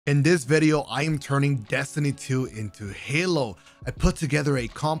In this video, I am turning Destiny 2 into Halo. I put together a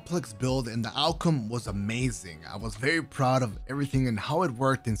complex build and the outcome was amazing. I was very proud of everything and how it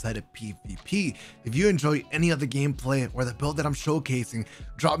worked inside of PvP. If you enjoy any of the gameplay or the build that I'm showcasing,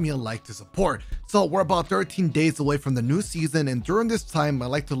 drop me a like to support. So we're about 13 days away from the new season, and during this time I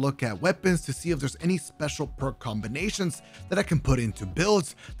like to look at weapons to see if there's any special perk combinations that I can put into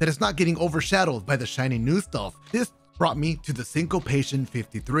builds that is not getting overshadowed by the shiny new stuff. This brought me to the Syncopation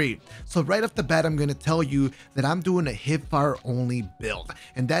 53. So right off the bat, I'm going to tell you that I'm doing a hipfire only build,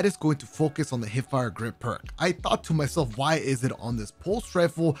 and that is going to focus on the hipfire grip perk. I thought to myself, why is it on this pulse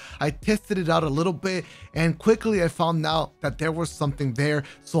rifle? I tested it out a little bit and quickly I found out that there was something there.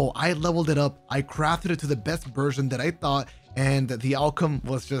 So I leveled it up. I crafted it to the best version that I thought, and the outcome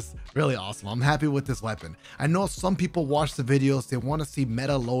was just really awesome. I'm happy with this weapon. I know some people watch the videos, they want to see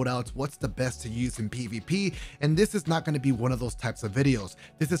meta loadouts, what's the best to use in PvP, and this is not going to be one of those types of videos.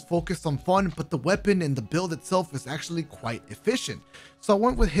 This is focused on fun, but the weapon and the build itself is actually quite efficient. So I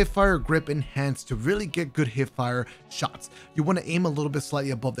went with hipfire grip enhanced to really get good hipfire shots. You want to aim a little bit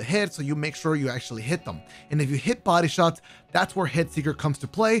slightly above the head so you make sure you actually hit them. And if you hit body shots, that's where Headseeker comes to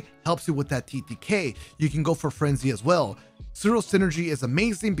play, helps you with that TTK. You can go for frenzy as well. Zero synergy is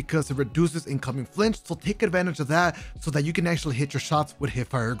amazing because it reduces incoming flinch, so take advantage of that so that you can actually hit your shots with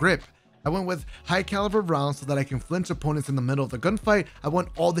hipfire grip. I went with high caliber rounds so that I can flinch opponents in the middle of the gunfight. I want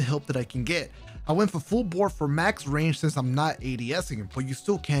all the help that I can get. I went for full bore for max range since I'm not ADSing, but you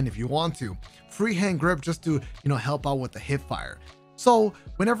still can if you want to. Freehand grip just to, help out with the hipfire. So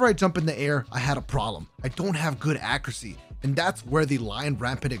whenever I jump in the air, I had a problem. I don't have good accuracy, and that's where the Lion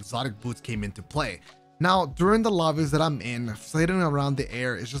Rampant exotic boots came into play. Now, during the lobbies that I'm in, flailing around the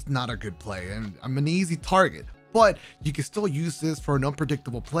air is just not a good play, and I'm an easy target, but you can still use this for an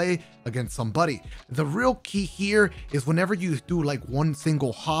unpredictable play against somebody. The real key here is whenever you do like one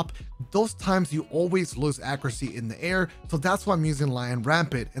single hop, those times you always lose accuracy in the air, so that's why I'm using Lion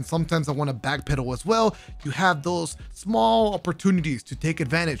Rampant. And sometimes I want to backpedal as well. You have those small opportunities to take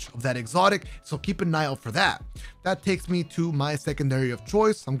advantage of that exotic, so keep an eye out for that. That takes me to my secondary of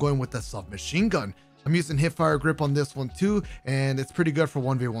choice. I'm going with the submachine gun. I'm using hipfire grip on this one too, and it's pretty good for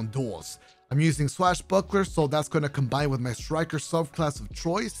 1v1 duels. I'm using swashbuckler, so that's going to combine with my striker subclass of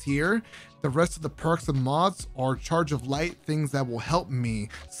choice here. The rest of the perks and mods are charge of light, things that will help me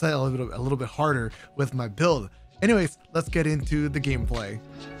set a little bit harder with my build. Anyways, let's get into the gameplay.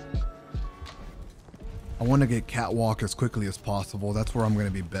 I want to get catwalk as quickly as possible. That's where I'm going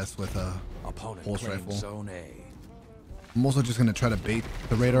to be best with a pulse rifle. Zone A. I'm also just going to try to bait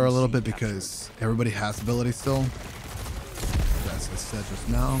the radar a little bit because everybody has ability still. As I said just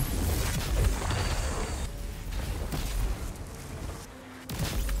now.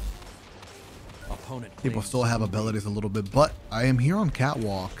 People still have abilities a little bit, but I am here on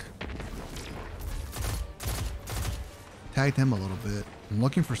catwalk. Tagged him a little bit. I'm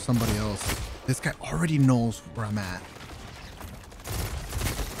looking for somebody else. This guy already knows where I'm at.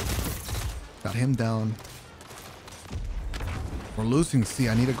 Got him down. We're losing C.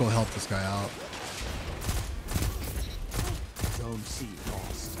 I need to go help this guy out. Zone C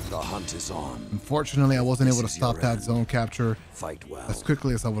lost. The hunt is on. Unfortunately, I wasn't able to stop that zone capture Fight well. as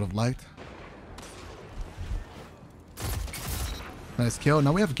quickly as I would have liked. Nice kill.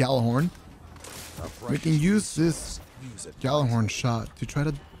 Now we have Gallahorn. We can use this Gallahorn shot to try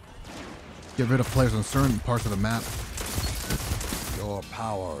to get rid of players on certain parts of the map. Your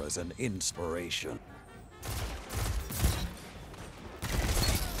power is an inspiration.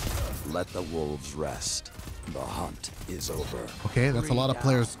 Let the wolves rest. The hunt is over. Okay, that's a lot of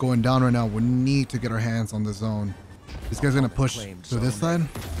players going down right now. We need to get our hands on the zone. This guy's gonna push to this side.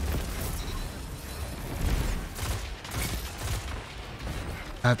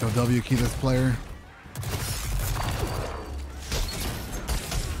 I have to W key this player.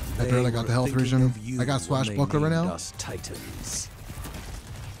 I barely got the health region. I got swashbuckler right now. Titans.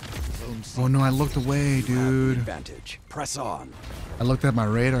 Oh no, I looked away, dude. Advantage. Press on. I looked at my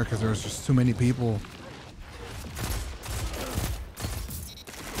radar because there was just too many people.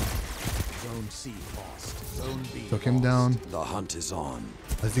 Zone C lost. Zone B Took him down. The hunt is on.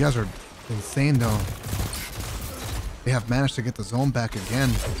 These guys are insane though. They have managed to get the zone back again.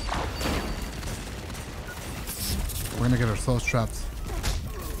 We're gonna get ourselves trapped.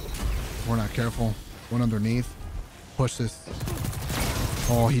 We're not careful. One underneath. Push this.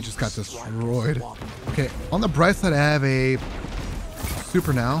 Oh, he just got destroyed. Okay, on the bright side, I have a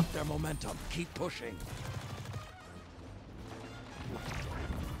super now. Their momentum. Keep pushing.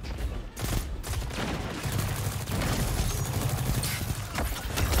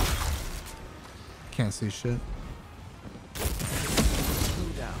 Can't see shit. Two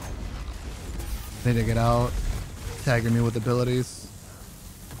down. Need to get out. Tagging me with abilities.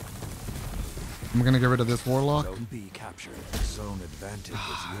 I'm gonna get rid of this warlock. Zone B captured. Zone advantage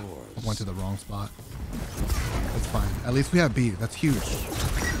is yours. I went to the wrong spot. It's fine. At least we have B. That's huge.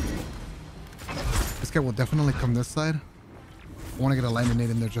 This guy will definitely come this side. I want to get a lightning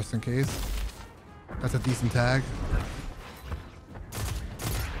nade in there just in case. That's a decent tag.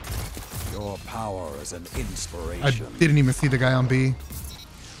 Your power is an inspiration. I didn't even see the guy on B.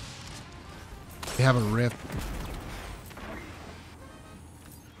 They have a rift.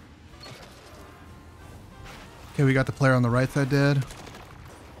 Okay, we got the player on the right side dead.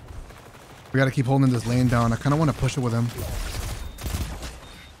 We got to keep holding this lane down. I kind of want to push it with him.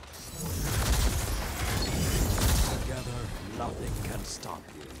 Together, nothing can stop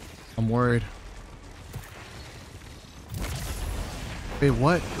you. I'm worried. Wait,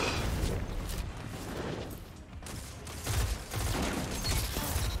 what?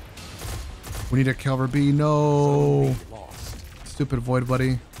 We need a Calver B. No. Stupid void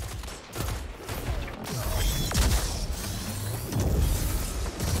buddy.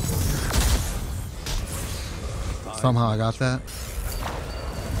 Somehow I got that.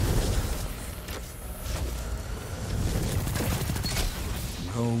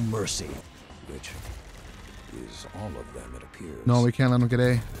 No mercy, which is all of them, it appears. No, we can't let him get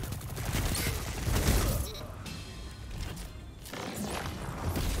A.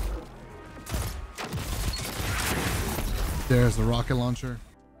 There's the rocket launcher.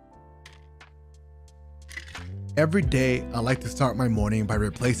 Every day, I like to start my morning by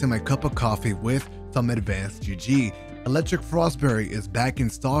replacing my cup of coffee with some advanced GG. Electric Frostberry is back in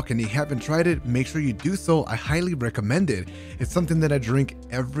stock, and if you haven't tried it, make sure you do so. I highly recommend it. It's something that I drink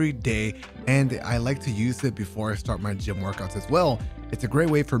every day, and I like to use it before I start my gym workouts as well. It's a great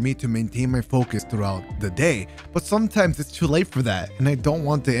way for me to maintain my focus throughout the day, but sometimes it's too late for that, and I don't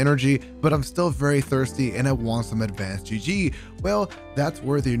want the energy, but I'm still very thirsty and I want some advanced GG. Well, that's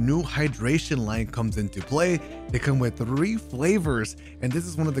where the new hydration line comes into play. They come with 3 flavors, and this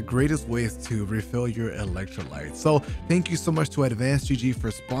is one of the greatest ways to refill your electrolytes. So thank you so much to Advanced GG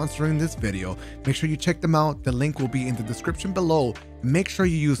for sponsoring this video. Make sure you check them out. The link will be in the description below. Make sure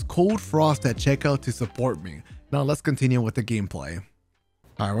you use code FROST at checkout to support me. Now let's continue with the gameplay.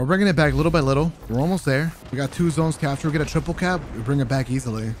 All right, we're bringing it back little by little. We're almost there. We got 2 zones captured. We get a triple cap. We bring it back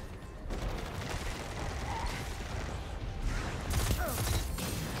easily.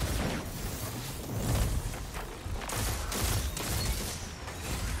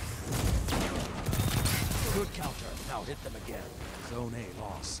 Good counter. Now hit them again. Zone A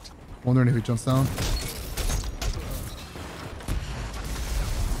lost. Wondering if he jumps down.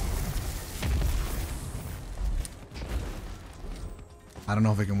 I don't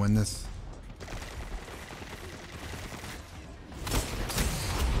know if I can win this.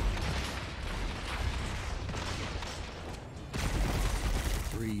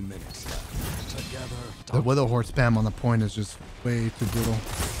 Together. The Widow Horde spam on the point is just way too brutal.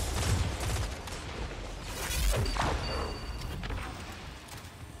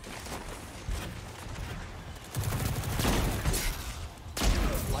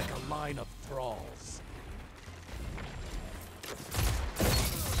 Like a line of thralls.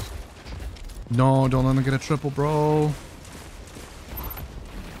 No, don't let him get a triple, bro.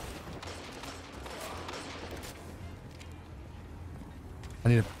 I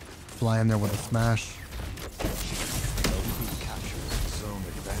need to fly in there with a smash. Zone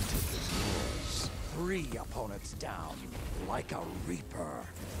advantage is yours. 3 opponents down, like a reaper.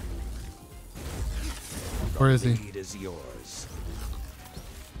 Where is he? Lead is yours.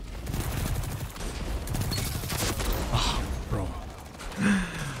 Oh, bro.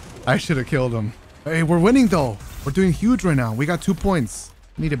 I should have killed him. Hey, we're winning though. We're doing huge right now. We got 2 points.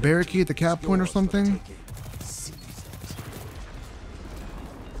 Need a barricade at the cap point or something.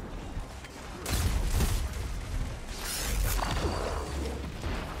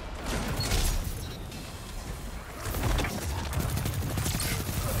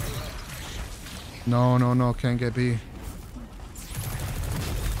 No, no, no, can't get B.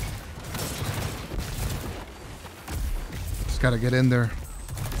 Just gotta get in there.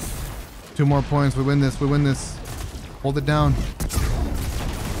 2 more points, we win this, we win this. Hold it down.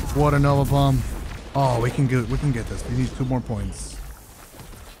 What a Nova bomb. Oh, we can get this. We need 2 more points.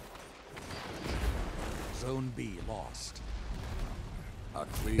 Zone B lost.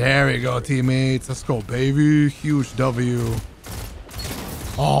 There we go, teammates. Let's go, baby. Huge W.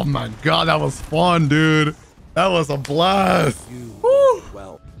 Oh my god, that was fun, dude. That was a blast. Woo.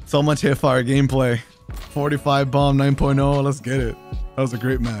 Well, So much hip fire gameplay. 45 bomb 9.0. Let's get it. That was a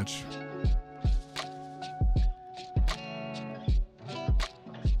great match.